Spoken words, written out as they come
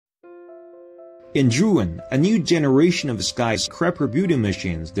In June, a new generation of Skyscraper building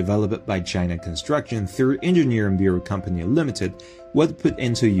machines developed by China Construction through Engineering Bureau Company Limited was put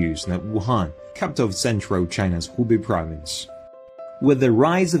into use at Wuhan, capital of central China's Hubei province. With the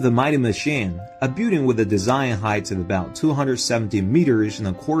rise of the mighty machine, a building with a design height of about 270 meters in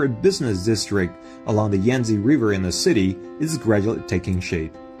a core business district along the Yangtze River in the city is gradually taking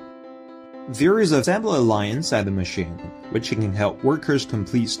shape. There is an assembly line inside the machine, which can help workers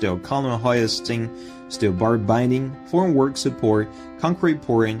complete steel column hoisting, steel bar binding, formwork support, concrete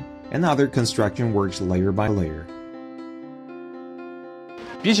pouring, and other construction works layer by layer.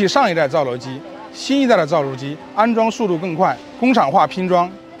 比起上一代造楼机，新一代的造楼机安装速度更快，工厂化拼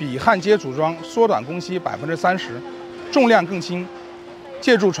装比焊接组装缩短工期30%，重量更轻，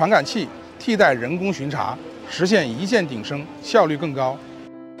借助传感器替代人工巡查，实现一键顶升，效率更高。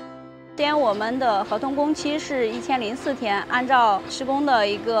 我们的合同工期是1004天，按照施工的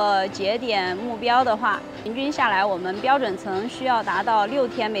一个节点目标的话，平均下来我们标准层需要达到6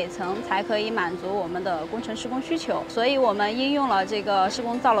天每层才可以满足我们的工程施工需求。所以我们应用了这个施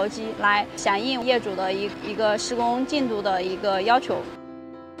工造楼机来响应业主的一个施工进度的一个要求。